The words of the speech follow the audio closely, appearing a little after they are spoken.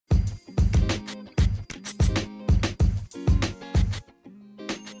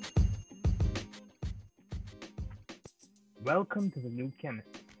Welcome to the New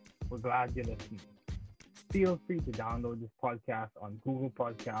Chemist. We're glad you're listening. Feel free to download this podcast on Google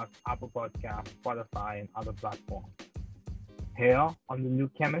Podcasts, Apple Podcasts, Spotify, and other platforms. Here on the New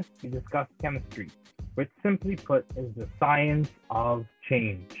Chemist, we discuss chemistry, which simply put is the science of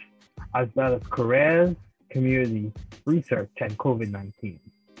change, as well as careers, community, research, and COVID-19.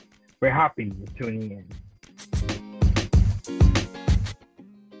 We're happy you're tuning in.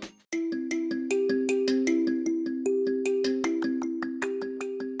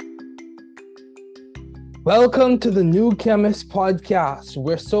 Welcome to the New Chemist podcast.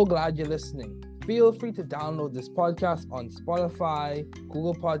 We're so glad you're listening. Feel free to download this podcast on Spotify,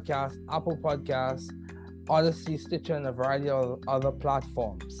 Google Podcasts, Apple Podcasts, Odyssey, Stitcher, and a variety of other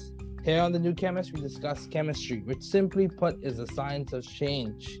platforms. Here on the New Chemist, we discuss chemistry, which simply put is the science of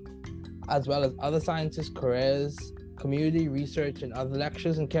change, as well as other sciences, careers, community, research, and other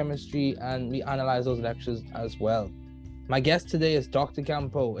lectures in chemistry, and we analyze those lectures as well. My guest today is Dr.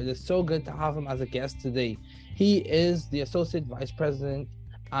 Campeau. It is so good to have him as a guest today. He is the Associate Vice President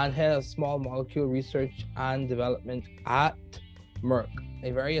and Head of Small Molecule Research and Development at Merck,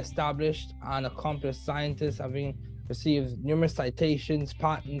 a very established and accomplished scientist, having received numerous citations,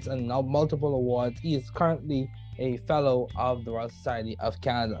 patents, and multiple awards. He is currently a Fellow of the Royal Society of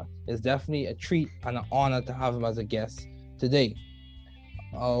Canada. It's definitely a treat and an honor to have him as a guest today.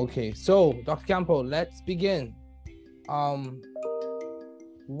 Okay, so Dr. Campeau, let's begin.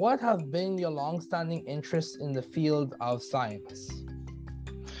 What have been your long-standing interests in the field of science?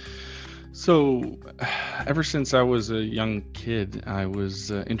 So, ever since I was a young kid, I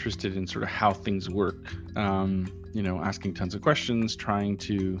was interested in sort of how things work. Asking tons of questions, trying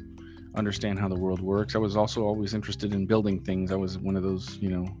to understand how the world works. I was also always interested in building things. I was one of those,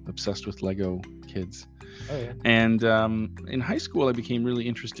 obsessed with Lego kids. Oh, yeah. And in high school, I became really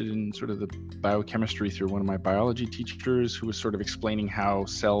interested in sort of the biochemistry through one of my biology teachers who was sort of explaining how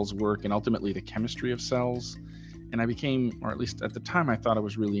cells work and ultimately the chemistry of cells. And I became, or at least at the time, I thought I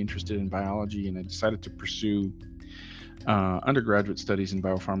was really interested in biology, and I decided to pursue undergraduate studies in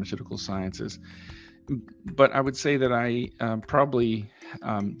biopharmaceutical sciences. But I would say that I probably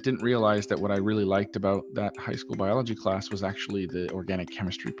didn't realize that what I really liked about that high school biology class was actually the organic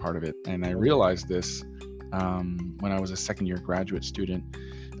chemistry part of it. And I realized this when I was a second year undergraduate student,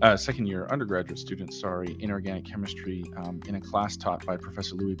 in organic chemistry in a class taught by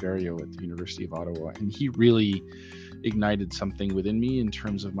Professor Louis Berriot at the University of Ottawa. And he really ignited something within me in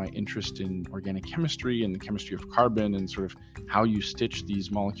terms of my interest in organic chemistry and the chemistry of carbon and sort of how you stitch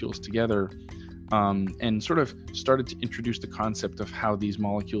these molecules together. And sort of started to introduce the concept of how these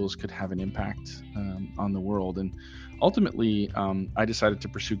molecules could have an impact on the world. And ultimately, I decided to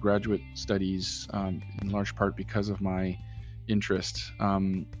pursue graduate studies in large part because of my interest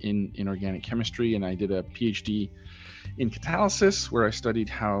in organic chemistry. And I did a Ph.D. in catalysis, where I studied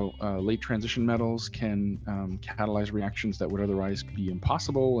how late transition metals can catalyze reactions that would otherwise be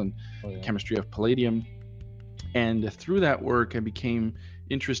impossible, and chemistry of palladium. And through that work, I became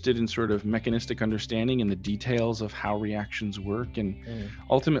interested in sort of mechanistic understanding and the details of how reactions work. And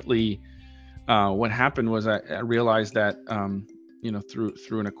ultimately, what happened was I realized that,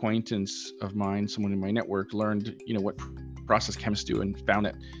 through an acquaintance of mine, someone in my network learned, what process chemists do, and found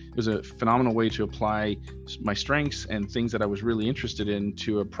that it was a phenomenal way to apply my strengths and things that I was really interested in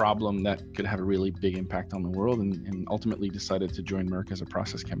to a problem that could have a really big impact on the world, and ultimately decided to join Merck as a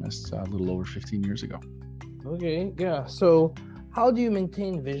process chemist a little over 15 years ago. Okay, yeah. So how do you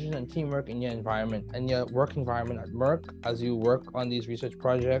maintain vision and teamwork in your environment and your work environment at Merck as you work on these research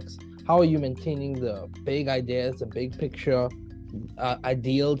projects? How are you maintaining the big ideas, the big picture,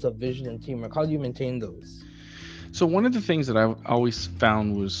 ideals of vision and teamwork? How do you maintain those? So one of the things that I've always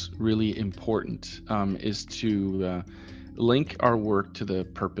found was really important is to link our work to the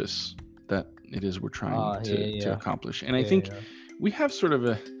purpose that it is we're trying to accomplish. And I think we have sort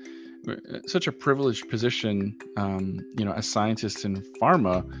of such a privileged position, as scientists in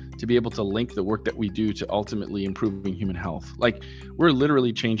pharma, to be able to link the work that we do to ultimately improving human health. Like, we're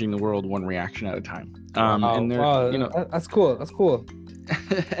literally changing the world one reaction at a time. That's cool. That's cool.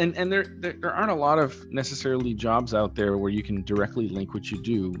 and there aren't a lot of necessarily jobs out there where you can directly link what you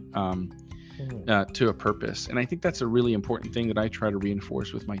do to a purpose. And I think that's a really important thing that I try to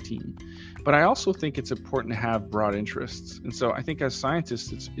reinforce with my team. But I also think it's important to have broad interests. And so I think as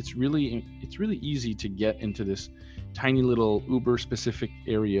scientists, it's really easy to get into this tiny little uber specific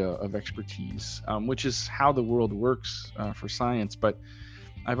area of expertise, which is how the world works for science. But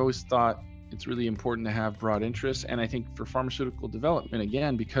I've always thought it's really important to have broad interests. And I think for pharmaceutical development,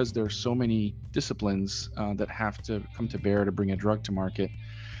 again, because there are so many disciplines that have to come to bear to bring a drug to market,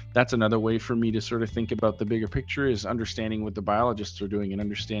 that's another way for me to sort of think about the bigger picture, is understanding what the biologists are doing and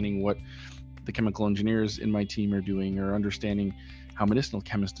understanding what the chemical engineers in my team are doing, or understanding how medicinal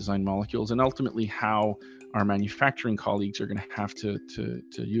chemists design molecules, and ultimately how our manufacturing colleagues are going to have to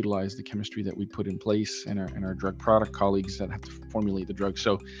utilize the chemistry that we put in place, and our drug product colleagues that have to formulate the drug.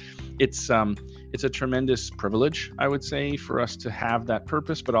 So it's a tremendous privilege, I would say, for us to have that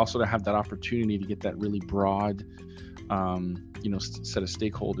purpose, but also to have that opportunity to get that really broad set of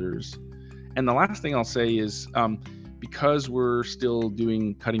stakeholders. And the last thing I'll say is, because we're still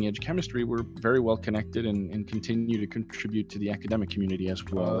doing cutting edge chemistry, we're very well connected and continue to contribute to the academic community as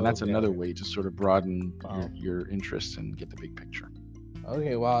well. And that's another way to sort of broaden your interests and get the big picture.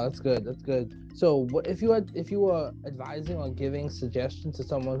 Okay, wow, that's good. That's good. So if you were advising or giving suggestions to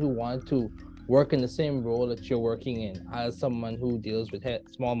someone who wanted to work in the same role that you're working in, as someone who deals with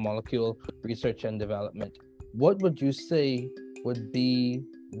small molecule research and development, what would you say would be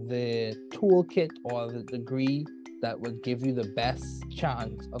the toolkit or the degree that would give you the best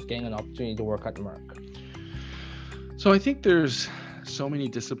chance of getting an opportunity to work at Merck? So I think there's so many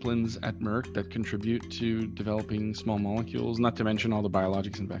disciplines at Merck that contribute to developing small molecules, not to mention all the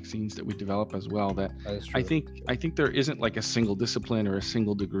biologics and vaccines that we develop as well, that I think there isn't like a single discipline or a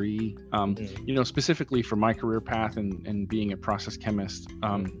single degree. Specifically for my career path and being a process chemist,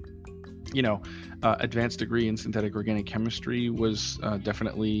 advanced degree in synthetic organic chemistry was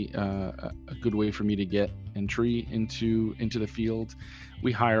definitely a good way for me to get entry into the field.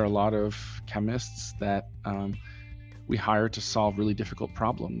 We hire a lot of chemists that we hire to solve really difficult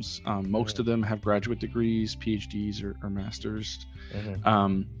problems. Most of them have graduate degrees, Ph.D.s or masters,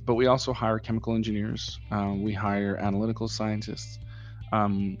 but we also hire chemical engineers. We hire analytical scientists.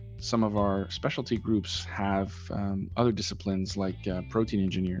 Some of our specialty groups have other disciplines like protein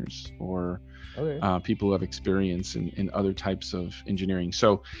engineers or people who have experience in other types of engineering.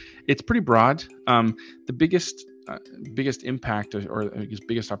 So it's pretty broad. The biggest impact or I guess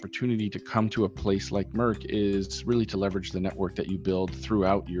biggest opportunity to come to a place like Merck is really to leverage the network that you build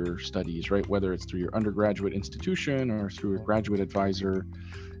throughout your studies, right? Whether it's through your undergraduate institution or through a graduate advisor,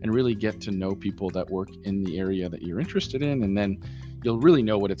 and really get to know people that work in the area that you're interested in. And then you'll really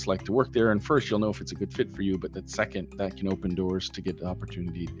know what it's like to work there. And first, you'll know if it's a good fit for you, but that second, that can open doors to get the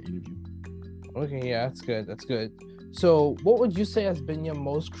opportunity to interview. Okay, yeah, that's good. That's good. So what would you say has been your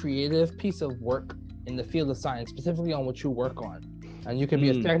most creative piece of work in the field of science, specifically on what you work on? And you can be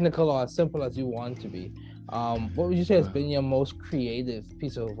as technical or as simple as you want to be. What would you say has been your most creative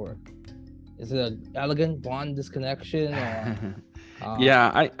piece of work? Is it an elegant bond disconnection? Or,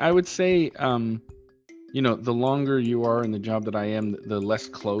 yeah, I would say, the longer you are in the job that I am, the less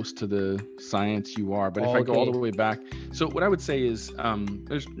close to the science you are. But if I go all the way back, so what I would say is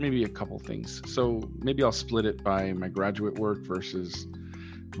there's maybe a couple things. So maybe I'll split it by my graduate work versus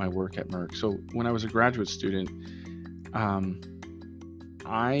my work at Merck. So when I was a graduate student,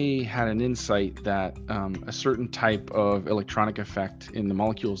 I had an insight that a certain type of electronic effect in the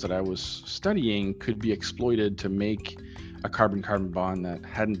molecules that I was studying could be exploited to make a carbon-carbon bond that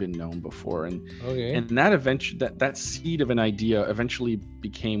hadn't been known before, and that seed of an idea eventually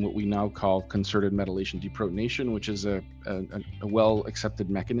became what we now call concerted metallation deprotonation, which is a well-accepted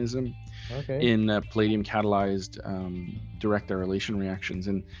mechanism in palladium catalyzed direct arylation reactions.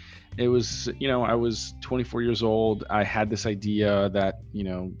 And it was, I was 24 years old. I had this idea that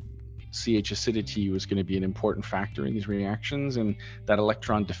CH acidity was going to be an important factor in these reactions, and that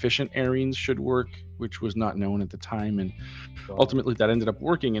electron deficient arenes should work, which was not known at the time. And ultimately that ended up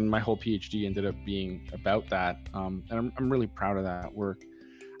working, and my whole PhD ended up being about that. And I'm really proud of that work.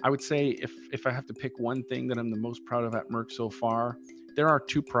 I would say if I have to pick one thing that I'm the most proud of at Merck so far, there are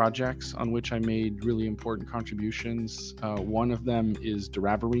two projects on which I made really important contributions. One of them is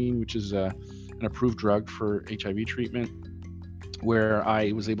Doravirine, which is an approved drug for HIV treatment, where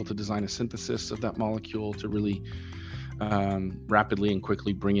I was able to design a synthesis of that molecule to really rapidly and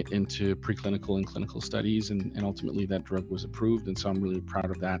quickly bring it into preclinical and clinical studies, and ultimately that drug was approved, and so I'm really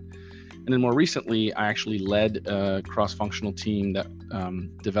proud of that. And then more recently, I actually led a cross-functional team that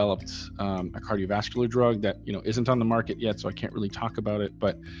developed a cardiovascular drug that isn't on the market yet, so I can't really talk about it,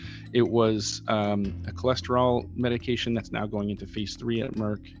 but it was a cholesterol medication that's now going into phase 3 at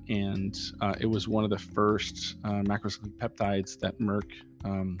Merck, and it was one of the first macrocyclic peptides that Merck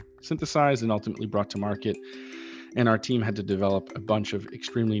synthesized and ultimately brought to market. And our team had to develop a bunch of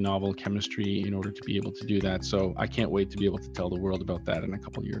extremely novel chemistry in order to be able to do that. So I can't wait to be able to tell the world about that in a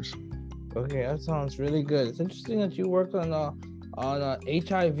couple of years. Okay, that sounds really good. It's interesting that you worked on a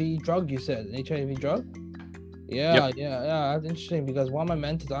HIV drug. You said an HIV drug. Yeah, yeah. That's interesting because one of my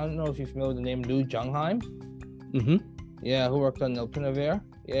mentors, I don't know if you're familiar with the name Lou Jungham. Yeah, who worked on Molnupiravir.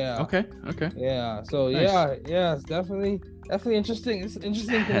 Yeah. Okay. Yeah. So Nice. it's definitely interesting. It's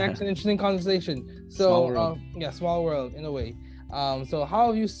interesting connection, interesting conversation. So Small world. small world in a way. So how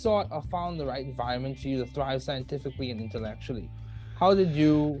have you sought or found the right environment for you to thrive scientifically and intellectually? How did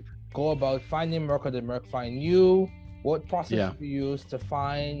you go about finding Merck, or did Merck find you? What process did you use to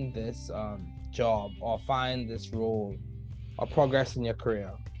find this job or find this role or progress in your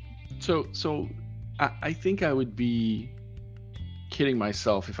career? So I think I would be kidding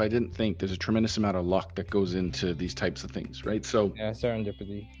myself if I didn't think there's a tremendous amount of luck that goes into these types of things, right? So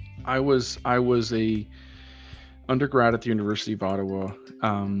serendipity. I was a undergrad at the University of Ottawa.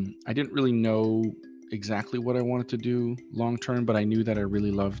 I didn't really know exactly what I wanted to do long term, but I knew that I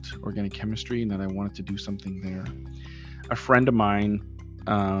really loved organic chemistry and that I wanted to do something there. A friend of mine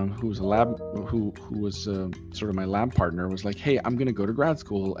who was sort of my lab partner was like, hey, I'm going to go to grad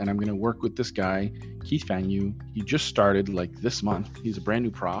school and I'm going to work with this guy, Keith Fagnou. He just started like this month. He's a brand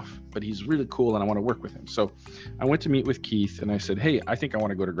new prof, but he's really cool and I want to work with him. So I went to meet with Keith and I said, hey, I think I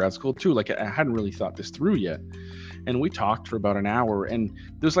want to go to grad school too. Like I hadn't really thought this through yet. And we talked for about an hour and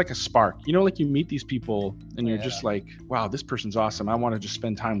there's like a spark, like you meet these people and you're just like, wow, this person's awesome. I want to just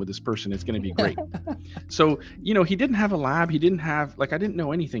spend time with this person. It's going to be great. So, he didn't have a lab. He didn't have, I didn't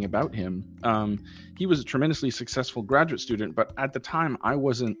know anything about him. He was a tremendously successful graduate student, but at the time I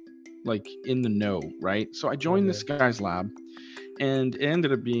wasn't in the know, right? So I joined this guy's lab and it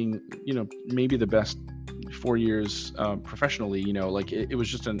ended up being, maybe the best 4 years professionally. It was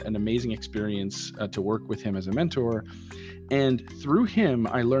just an amazing experience to work with him as a mentor. And through him,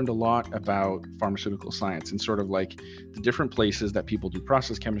 I learned a lot about pharmaceutical science and sort of the different places that people do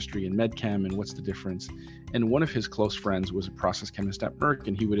process chemistry and med chem and what's the difference. And one of his close friends was a process chemist at Merck,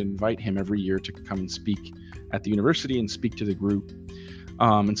 and he would invite him every year to come and speak at the university and speak to the group.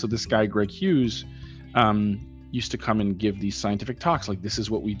 And so this guy, Greg Hughes, used to come and give these scientific talks, like this is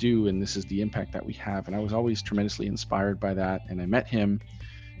what we do and this is the impact that we have. And I was always tremendously inspired by that. And I met him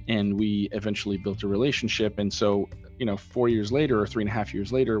and we eventually built a relationship. And so, 4 years later or 3.5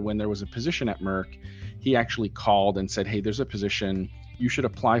 years later, when there was a position at Merck, he actually called and said, hey, there's a position, you should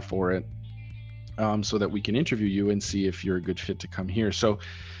apply for it so that we can interview you and see if you're a good fit to come here. So,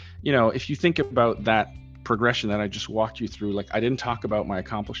 if you think about that progression that I just walked you through, I didn't talk about my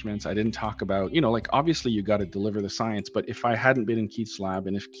accomplishments. I didn't talk about, obviously you got to deliver the science, but if I hadn't been in Keith's lab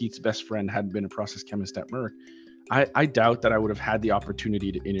and if Keith's best friend hadn't been a process chemist at Merck, I doubt that I would have had the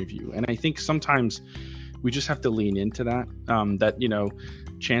opportunity to interview. And I think sometimes we just have to lean into that,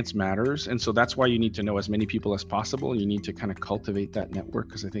 chance matters. And so that's why you need to know as many people as possible. You need to kind of cultivate that network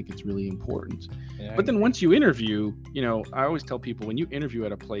because I think it's really important. Yeah, but then once you interview, I always tell people when you interview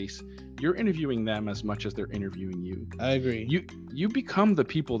at a place, you're interviewing them as much as they're interviewing you. I agree. You become the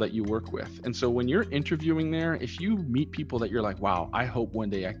people that you work with. And so when you're interviewing there, if you meet people that you're like, wow, I hope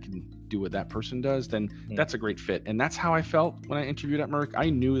one day I can do what that person does, then that's a great fit. And that's how I felt when I interviewed at Merck. I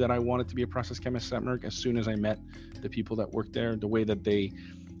knew that I wanted to be a process chemist at Merck as soon as I met the people that worked there, the way that they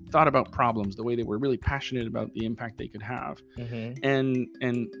thought about problems, the way they were really passionate about the impact they could have. And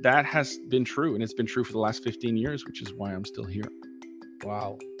that has been true. And it's been true for the last 15 years, which is why I'm still here.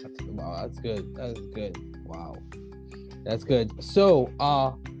 Wow. That's good. Wow. That's good. So,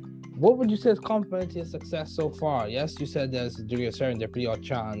 what would you say is complemented to your success so far? Yes, you said there's a degree of serendipity or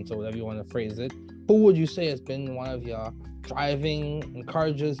chance or whatever you want to phrase it. Who would you say has been one of your driving,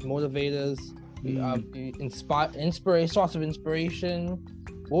 encouragers, motivators, source of inspiration?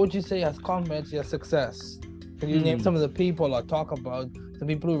 What would you say has complemented to your success? Can you name some of the people or talk about the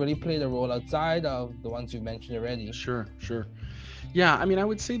people who really played a role outside of the ones you mentioned already? Sure. Yeah, I mean, I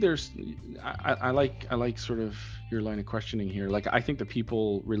would say I like sort of your line of questioning here. I think the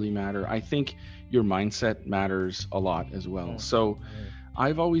people really matter. I think your mindset matters a lot as well. So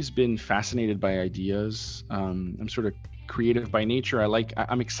I've always been fascinated by ideas. I'm sort of creative by nature.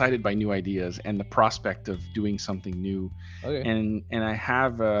 I'm excited by new ideas and the prospect of doing something new. Okay. And I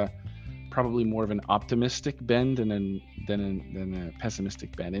have probably more of an optimistic bend than a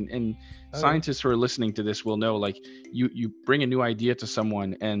pessimistic bend. And scientists who are listening to this will know, you bring a new idea to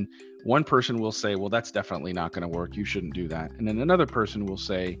someone and one person will say, well, that's definitely not going to work. You shouldn't do that. And then another person will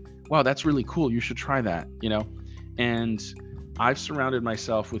say, wow, that's really cool. You should try that, and I've surrounded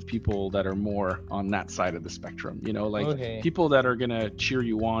myself with people that are more on that side of the spectrum, people that are going to cheer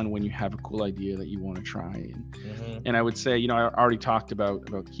you on when you have a cool idea that you want to try. And I would say, I already talked about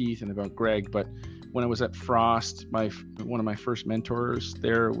Keith and about Greg, but when I was at Frost, one of my first mentors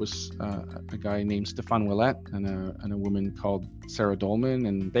there was a guy named Stéphane Ouellette and a woman called Sarah Dolman,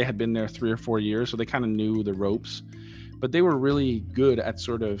 and they had been there 3 or 4 years, so they kind of knew the ropes, but they were really good at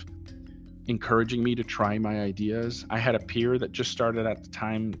sort of encouraging me to try my ideas. I had a peer that just started at the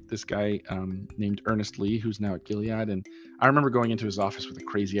time, this guy named Ernest Lee, who's now at Gilead. And I remember going into his office with a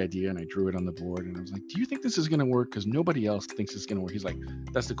crazy idea and I drew it on the board and I was like, do you think this is going to work? Because nobody else thinks it's going to work. He's like,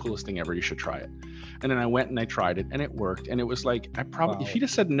 that's the coolest thing ever. You should try it. And then I went and I tried it and it worked. And it was like, if he'd have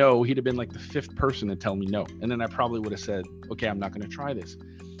said no, he'd have been like the fifth person to tell me no. And then I probably would have said, okay, I'm not going to try this.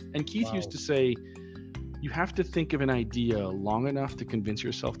 And Keith used to say, you have to think of an idea long enough to convince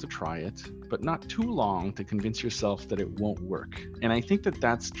yourself to try it, but not too long to convince yourself that it won't work. And I think that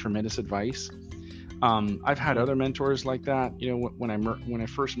that's tremendous advice. I've had other mentors like that. You know, when I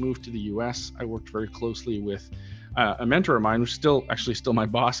first moved to the US, I worked very closely with a mentor of mine who's still my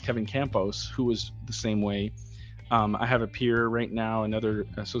boss, Kevin Campeau, who was the same way. I have a peer right now, another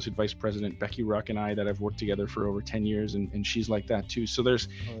associate vice president, Becky Ruck, and I, that I've worked together for over 10 years, and she's like that too. So there's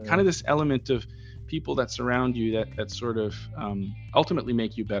kind of this element of people that surround you that sort of ultimately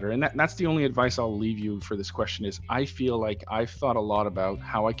make you better. And that's the only advice I'll leave you for this question is I feel like I've thought a lot about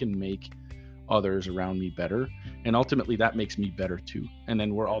how I can make others around me better. And ultimately that makes me better too. And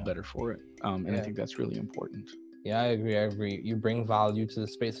then we're all better for it. And I think that's really important. Yeah, I agree. You bring value to the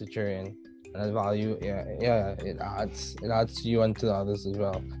space that you're in. And that value, it adds to you and to the others as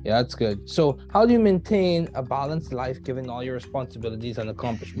well. Yeah, that's good. So how do you maintain a balanced life given all your responsibilities and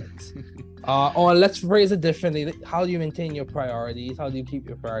accomplishments? Or let's phrase it differently. How do you maintain your priorities? How do you keep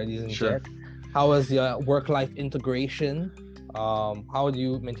your priorities in check? How is your work-life integration? How do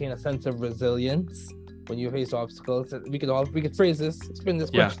you maintain a sense of resilience when you face obstacles? We could phrase this, spin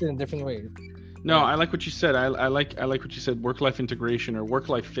this question in different ways. No, I like what you said. I like what you said, work-life integration or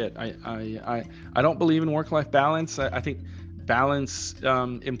work-life fit. I don't believe in work-life balance. I think balance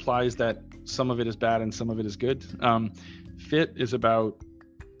implies that some of it is bad and some of it is good. Fit is about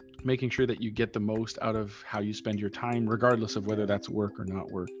making sure that you get the most out of how you spend your time, regardless of whether that's work or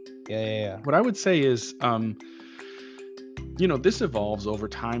not work. Yeah. What I would say is, this evolves over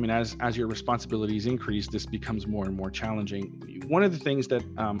time, and as your responsibilities increase, this becomes more and more challenging. One of the things that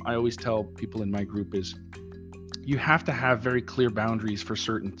I always tell people in my group is you have to have very clear boundaries for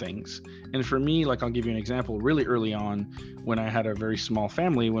certain things. And for me, like I'll give you an example, really early on when I had a very small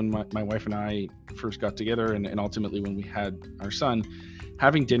family, when my wife and I first got together and ultimately when we had our son,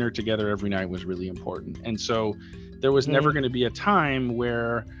 having dinner together every night was really important. And so there was never going to be a time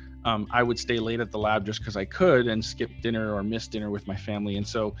where I would stay late at the lab just because I could and skip dinner or miss dinner with my family. And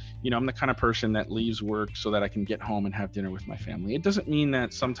so, I'm the kind of person that leaves work so that I can get home and have dinner with my family. It doesn't mean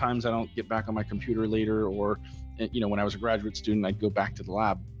that sometimes I don't get back on my computer later or, when I was a graduate student, I'd go back to the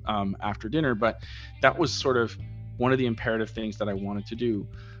lab after dinner. But that was sort of one of the imperative things that I wanted to do.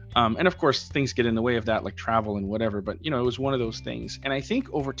 And of course, things get in the way of that, like travel and whatever. But, it was one of those things. And I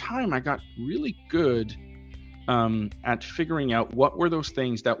think over time, I got really good at figuring out what were those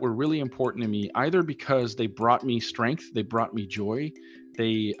things that were really important to me, either because they brought me strength, they brought me joy,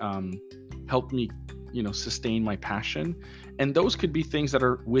 they helped me, sustain my passion. And those could be things that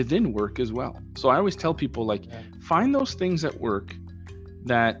are within work as well. So I always tell people, find those things at work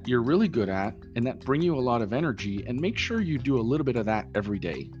that you're really good at and that bring you a lot of energy, and make sure you do a little bit of that every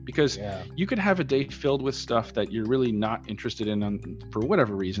day, because you could have a day filled with stuff that you're really not interested in for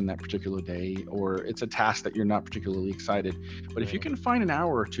whatever reason that particular day, or it's a task that you're not particularly excited. But if you can find an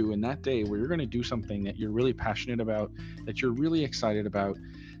hour or two in that day where you're going to do something that you're really passionate about, that you're really excited about,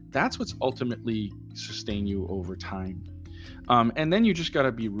 that's what's ultimately sustain you over time. And then you just got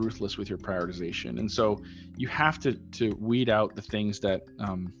to be ruthless with your prioritization. And so you have to weed out the things that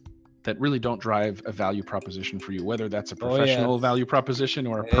really don't drive a value proposition for you, whether that's a professional value proposition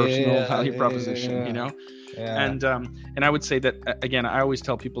or a personal value proposition, And I would say that, again, I always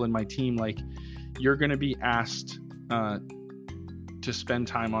tell people in my team, you're going to be asked to spend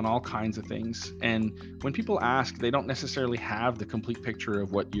time on all kinds of things. And when people ask, they don't necessarily have the complete picture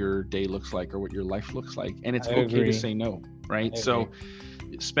of what your day looks like or what your life looks like. And it's okay to say no, right? So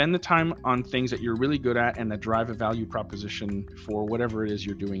spend the time on things that you're really good at and that drive a value proposition for whatever it is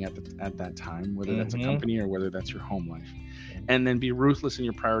you're doing at that time, whether that's a company or whether that's your home life. And then be ruthless in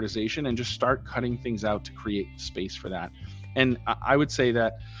your prioritization and just start cutting things out to create space for that. And I would say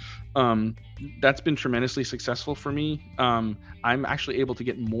that that's been tremendously successful for me. I'm actually able to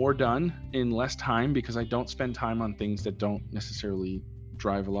get more done in less time because I don't spend time on things that don't necessarily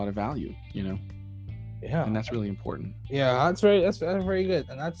drive a lot of value, Yeah. And that's really important. Yeah, that's very good.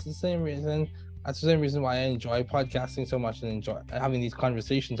 And that's the same reason why I enjoy podcasting so much and enjoy having these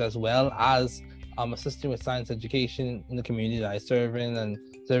conversations, as well as assisting with science education in the community that I serve in and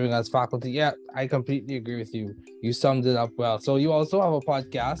serving as faculty. Yeah, I completely agree with you. You summed it up well. So you also have a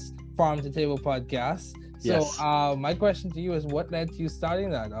podcast, Farm to Table Podcast. Yes. So my question to you is, what led to you starting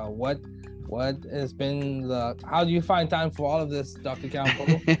that? What has been how do you find time for all of this, Dr.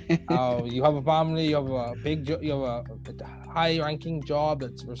 Campeau? You have a family, you have a high-ranking job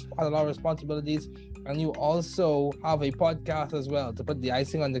that's has a lot of responsibilities, and you also have a podcast as well to put the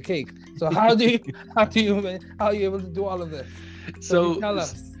icing on the cake. So how are you able to do all of this? So tell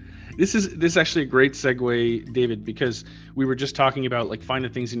us. This is actually a great segue, David, because we were just talking about like find the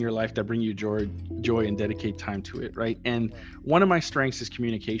things in your life that bring you joy and dedicate time to it, right? And one of my strengths is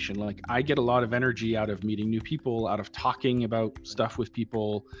communication. Like I get a lot of energy out of meeting new people, out of talking about stuff with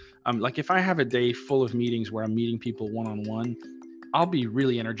people. Like if I have a day full of meetings where I'm meeting people one-on-one, I'll be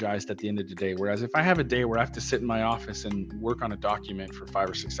really energized at the end of the day. Whereas if I have a day where I have to sit in my office and work on a document for 5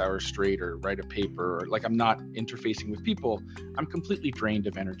 or 6 hours straight, or write a paper, or like I'm not interfacing with people, I'm completely drained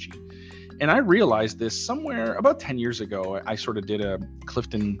of energy. And I realized this somewhere about 10 years ago. I sort of did a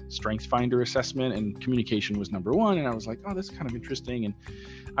Clifton Strength Finder assessment, and communication was number one. And I was like, oh, this is kind of interesting. And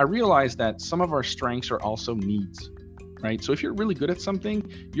I realized that some of our strengths are also needs. Right? So if you're really good at something,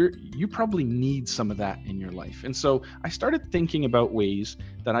 you probably need some of that in your life. And so I started thinking about ways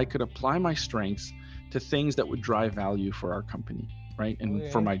that I could apply my strengths to things that would drive value for our company, right?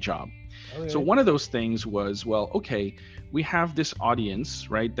 And for my job. So one of those things was, well, okay, we have this audience,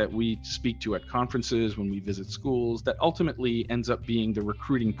 right, that we speak to at conferences, when we visit schools, that ultimately ends up being the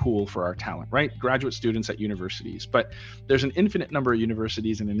recruiting pool for our talent, right? Graduate students at universities. But there's an infinite number of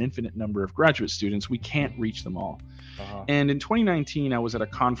universities and an infinite number of graduate students. We can't reach them all. And in 2019, I was at a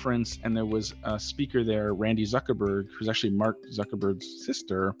conference, and there was a speaker there, Randy Zuckerberg, who's actually Mark Zuckerberg's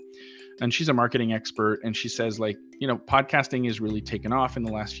sister. And she's a marketing expert, and she says, like, you know, podcasting is really taken off in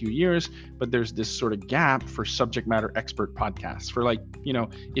the last few years, but there's this sort of gap for subject matter expert podcasts. For, like, you know,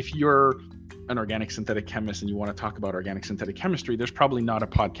 if you're an organic synthetic chemist and you want to talk about organic synthetic chemistry, there's probably not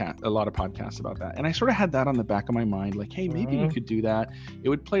a lot of podcasts about that. And I sort of had that on the back of my mind, like, hey, maybe we could do that. It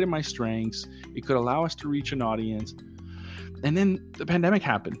would play to my strengths. It could allow us to reach an audience. And then the pandemic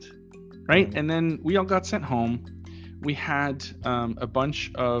happened, right? And then we all got sent home. We had a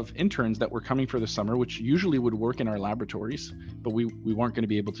bunch of interns that were coming for the summer, which usually would work in our laboratories, but we weren't going to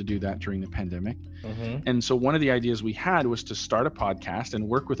be able to do that during the pandemic. And so one of the ideas we had was to start a podcast and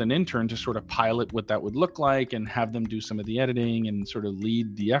work with an intern to sort of pilot what that would look like and have them do some of the editing and sort of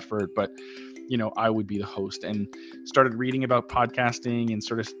lead the effort. But, you know, I would be the host, and started reading about podcasting and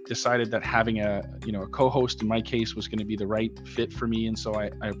sort of decided that having a co-host in my case was going to be the right fit for me. And so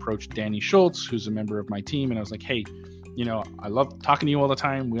I approached Danny Schultz, who's a member of my team, and I was like, hey, you know, I love talking to you all the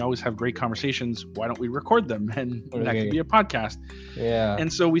time. We always have great conversations. Why don't we record them? And that could be a podcast. Yeah.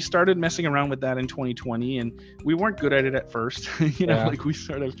 And so we started messing around with that in 2020, and we weren't good at it at first. Like we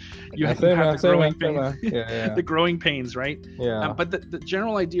sort of, the growing pains, right? Yeah. But the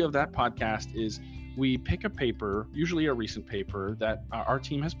general idea of that podcast is we pick a paper, usually a recent paper that our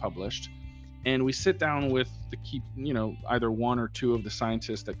team has published, and we sit down with the key, you know, either one or two of the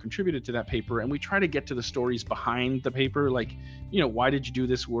scientists that contributed to that paper, and we try to get to the stories behind the paper, like, you know, why did you do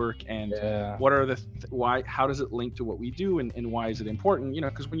this work, and what are how does it link to what we do, and why is it important? You know,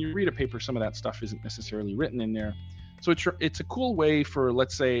 because when you read a paper, some of that stuff isn't necessarily written in there. So it's a cool way for,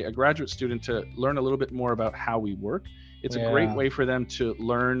 let's say, a graduate student to learn a little bit more about how we work. It's a great way for them to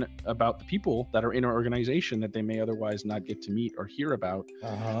learn about the people that are in our organization that they may otherwise not get to meet or hear about.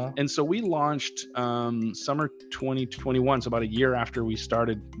 And so we launched summer 2021, so about a year after we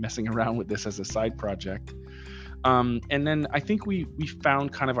started messing around with this as a side project. And then I think we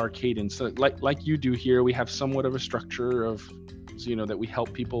found kind of our cadence. So like you do here, we have somewhat of a structure of, you know, that we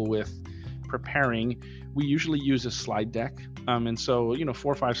help people with preparing. We usually use a slide deck. And so, you know,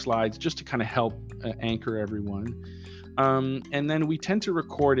 4 or 5 slides just to kind of help anchor everyone. And then we tend to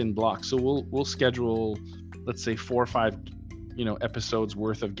record in blocks. So we'll schedule, let's say 4 or 5, you know, episodes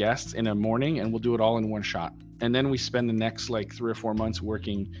worth of guests in a morning, and we'll do it all in one shot. And then we spend the next like 3 or 4 months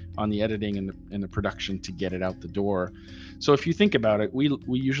working on the editing and the production to get it out the door. So if you think about it, we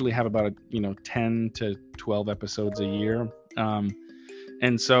usually have about 10 to 12 episodes a year.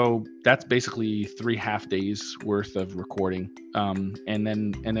 And so that's basically 3 half days worth of recording. And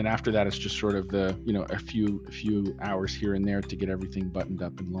then after that, it's just sort of the, you know, a few hours here and there to get everything buttoned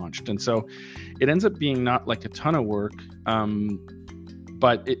up and launched. And so it ends up being not like a ton of work,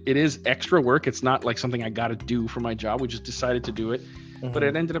 but it is extra work. It's not like something I got to do for my job. We just decided to do it. But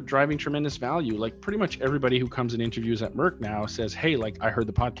it ended up driving tremendous value. Like pretty much everybody who comes in interviews at Merck now says, hey, like I heard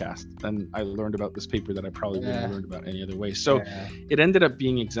the podcast and I learned about this paper that I probably wouldn't have learned about any other way. So it ended up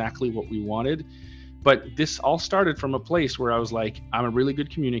being exactly what we wanted. But this all started from a place where I was like, I'm a really good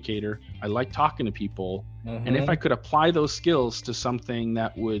communicator. I like talking to people. And if I could apply those skills to something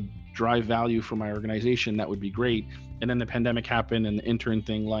that would drive value for my organization, that would be great. And then the pandemic happened and the intern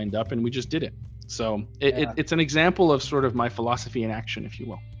thing lined up and we just did it. So it's an example of sort of my philosophy in action, if you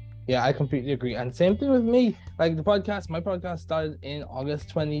will. Yeah, I completely agree. And same thing with me. Like my podcast started in August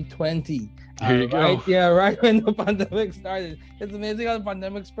 2020. There you go. Yeah, right when the pandemic started. It's amazing how the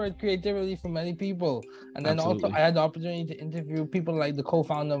pandemic spurred creativity for many people. And then Absolutely. also I had the opportunity to interview people like the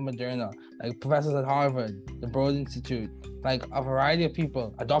co-founder of Moderna, like professors at Harvard, the Broad Institute, like a variety of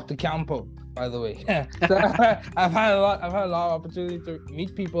people, Dr. Campeau, by the way. So I've had a lot of opportunity to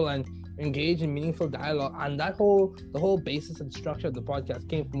meet people and engage in meaningful dialogue, and the whole basis and structure of the podcast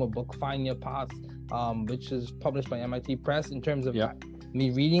came from a book, Find Your Path, which is published by MIT Press, in terms of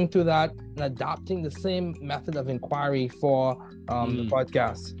me reading through that and adopting the same method of inquiry for the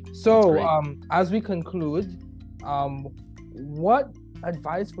podcast. So as we conclude, what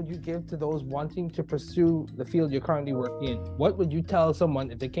advice would you give to those wanting to pursue the field you're currently working in? What would you tell someone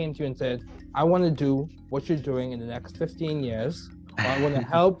if they came to you and said, I want to do what you're doing in the next 15 years, or I want to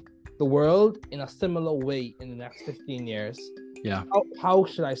help the world in a similar way in the next 15 years? Yeah. How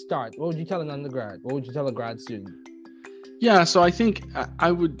should I start? What would you tell an undergrad? What would you tell a grad student? Yeah, so I think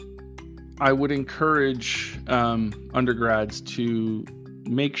I would encourage undergrads to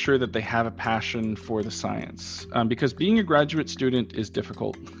make sure that they have a passion for the science, because being a graduate student is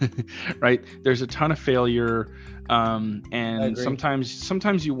difficult, right? There's a ton of failure, and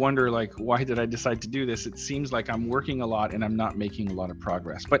sometimes you wonder, like, why did I decide to do this? It seems like I'm working a lot and I'm not making a lot of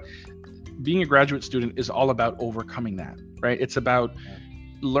progress. But being a graduate student is all about overcoming that, right? It's about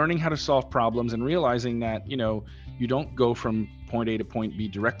learning how to solve problems and realizing that, you don't go from point A to point B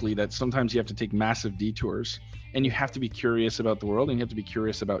directly, that sometimes you have to take massive detours, and you have to be curious about the world and you have to be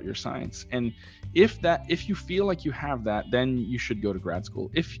curious about your science. And if you feel like you have that, then you should go to grad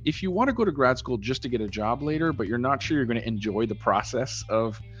school. If you want to go to grad school just to get a job later, but you're not sure you're going to enjoy the process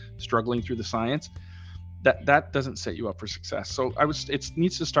of struggling through the science, that doesn't set you up for success. So it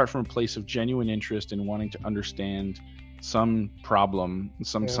needs to start from a place of genuine interest in wanting to understand some problem,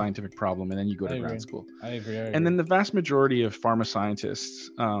 some scientific problem, and then you go to grad school. I agree. And then the vast majority of pharma scientists,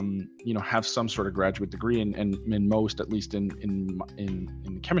 have some sort of graduate degree, and most, at least in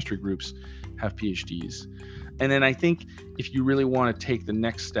the chemistry groups, have PhDs. And then I think if you really want to take the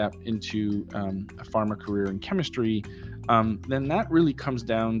next step into a pharma career in chemistry, then that really comes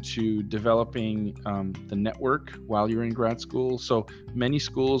down to developing the network while you're in grad school. So many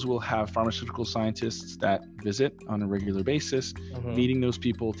schools will have pharmaceutical scientists that visit on a regular basis, meeting those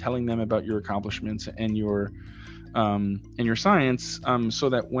people, telling them about your accomplishments and your science, so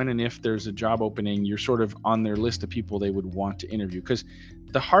that when and if there's a job opening, you're sort of on their list of people they would want to interview. Because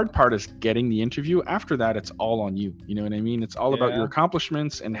the hard part is getting the interview. After that, it's all on you. You know what I mean? It's all about your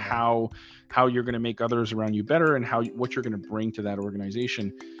accomplishments and how you're going to make others around you better, and what you're going to bring to that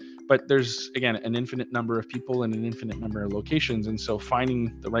organization. But there's, again, an infinite number of people and an infinite number of locations, and so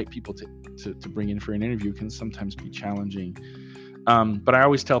finding the right people to bring in for an interview can sometimes be challenging. But I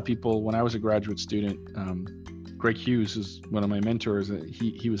always tell people, when I was a graduate student, Greg Hughes is one of my mentors.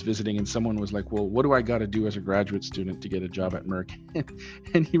 He was visiting, and someone was like, well, what do I got to do as a graduate student to get a job at Merck?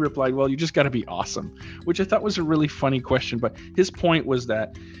 And he replied, well, you just got to be awesome, which I thought was a really funny question. But his point was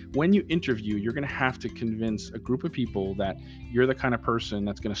that when you interview, you're going to have to convince a group of people that you're the kind of person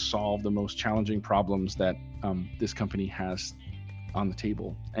that's going to solve the most challenging problems that this company has on the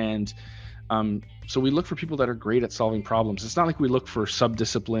table. And so we look for people that are great at solving problems. It's not like we look for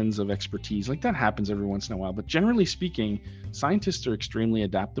subdisciplines of expertise. Like, that happens every once in a while. But generally speaking, scientists are extremely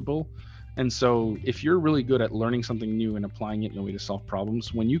adaptable. And so if you're really good at learning something new and applying it in a way to solve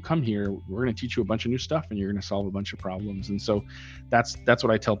problems, when you come here, we're going to teach you a bunch of new stuff and you're going to solve a bunch of problems. And so that's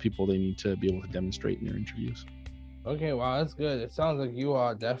what I tell people they need to be able to demonstrate in their interviews. Okay, wow, that's good. It sounds like you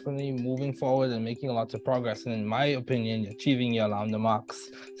are definitely moving forward and making lots of progress, and in my opinion, achieving your lambda marks.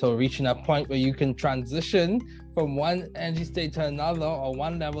 So reaching a point where you can transition from one energy state to another, or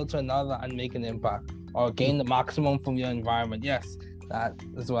one level to another, and make an impact, or gain the maximum from your environment. Yes, that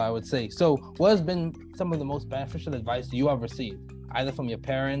is what I would say. So what has been some of the most beneficial advice you have received, either from your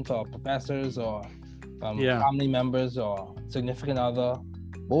parents or professors or family members or significant other?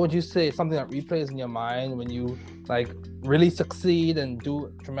 What would you say, something that replays in your mind when you really succeed and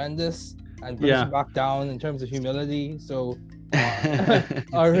do tremendous and brings you back down in terms of humility? So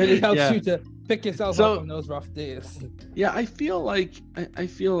or really helps you to pick yourself up on those rough days. Yeah, I feel like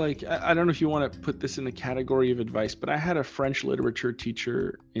I don't know if you want to put this in the category of advice, but I had a French literature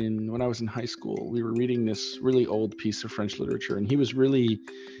teacher when I was in high school. We were reading this really old piece of French literature, and he was really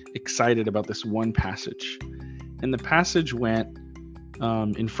excited about this one passage. And the passage went,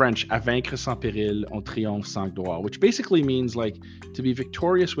 in French, à vaincre sans péril, on triomphe sans gloire, which basically means like to be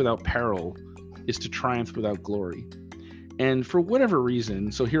victorious without peril is to triumph without glory. And for whatever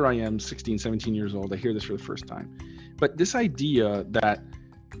reason, so here I am, 16, 17 years old, I hear this for the first time. But this idea that,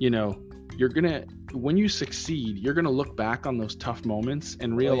 you're gonna, when you succeed, you're gonna look back on those tough moments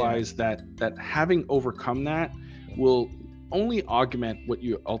and realize that having overcome that will only augment what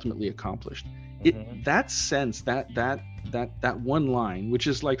you ultimately accomplished. That sense, that one line, which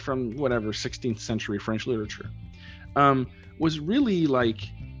is like from whatever 16th century French literature, was really like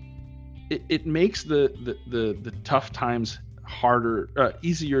it makes the tough times harder,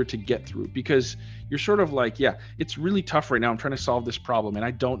 easier to get through, because you're sort of like, yeah, it's really tough right now. I'm trying to solve this problem and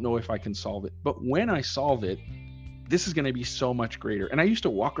I don't know if I can solve it. But when I solve it, this is going to be so much greater. And I used to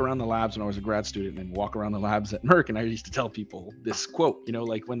walk around the labs when I was a grad student and walk around the labs at Merck. And I used to tell people this quote,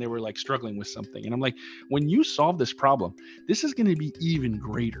 like when they were like struggling with something. And I'm like, when you solve this problem, this is going to be even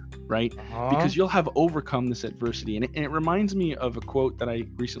greater, right? Because you'll have overcome this adversity. And it reminds me of a quote that I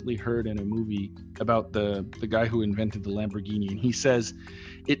recently heard in a movie about the guy who invented the Lamborghini. And he says,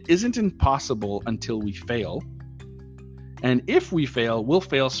 it isn't impossible until we fail. And if we fail, we'll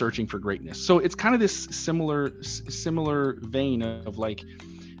fail searching for greatness. So it's kind of this similar vein of like,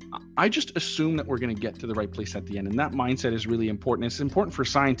 I just assume that we're going to get to the right place at the end. And that mindset is really important. It's important for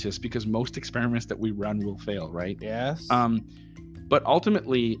scientists because most experiments that we run will fail, right? Yes. But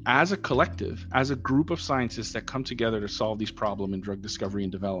ultimately, as a collective, as a group of scientists that come together to solve these problems in drug discovery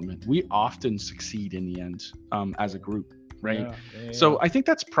and development, we often succeed in the end as a group, right? Yeah. So I think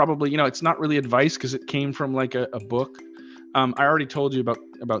that's probably, it's not really advice because it came from like a book. I already told you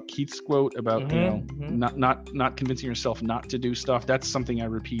about Keith's quote about not convincing yourself not to do stuff. That's something I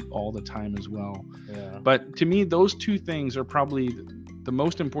repeat all the time as well. Yeah. But to me, those two things are probably the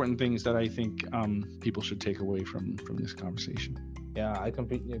most important things that I think people should take away from this conversation. Yeah, I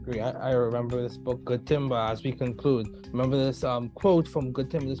completely agree. I remember this book, Good Timber, as we conclude. Remember this quote from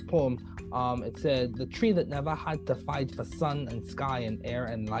Good Timber, this poem. It said, the tree that never had to fight for sun and sky and air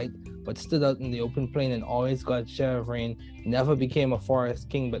and light, but stood out in the open plain and always got its share of rain, never became a forest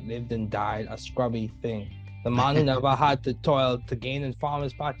king, but lived and died a scrubby thing. The man who never had to toil to gain and farm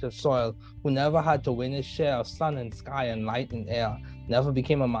his patch of soil, who never had to win his share of sun and sky and light and air, never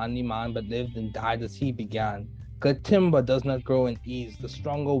became a manly man, but lived and died as he began. Good timber does not grow in ease. The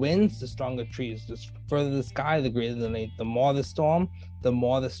stronger winds, the stronger trees. The further the sky, the greater the length. The more the storm, the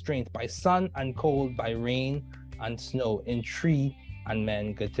more the strength. By sun and cold, by rain and snow, in tree and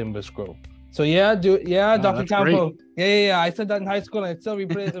men, good timbers grow. So Dr. Campeau. Yeah. I said that in high school and it still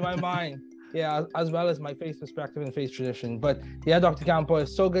replays in my mind. Yeah, as well as my faith perspective and faith tradition. But yeah, Dr. Campeau,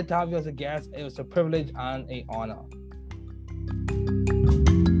 it's so good to have you as a guest. It was a privilege and an honor.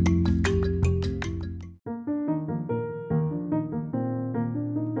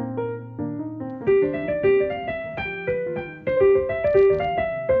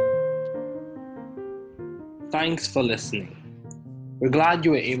 Thanks for listening. We're glad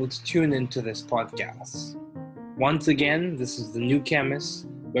you were able to tune into this podcast. Once again, this is The New Chemist,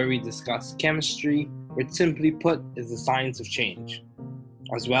 where we discuss chemistry, which simply put is the science of change,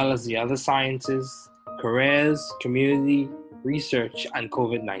 as well as the other sciences, careers, community, research, and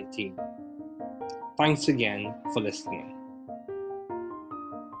COVID-19. Thanks again for listening.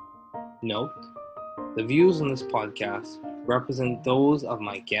 Note, the views on this podcast represent those of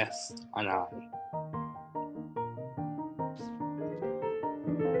my guests and I.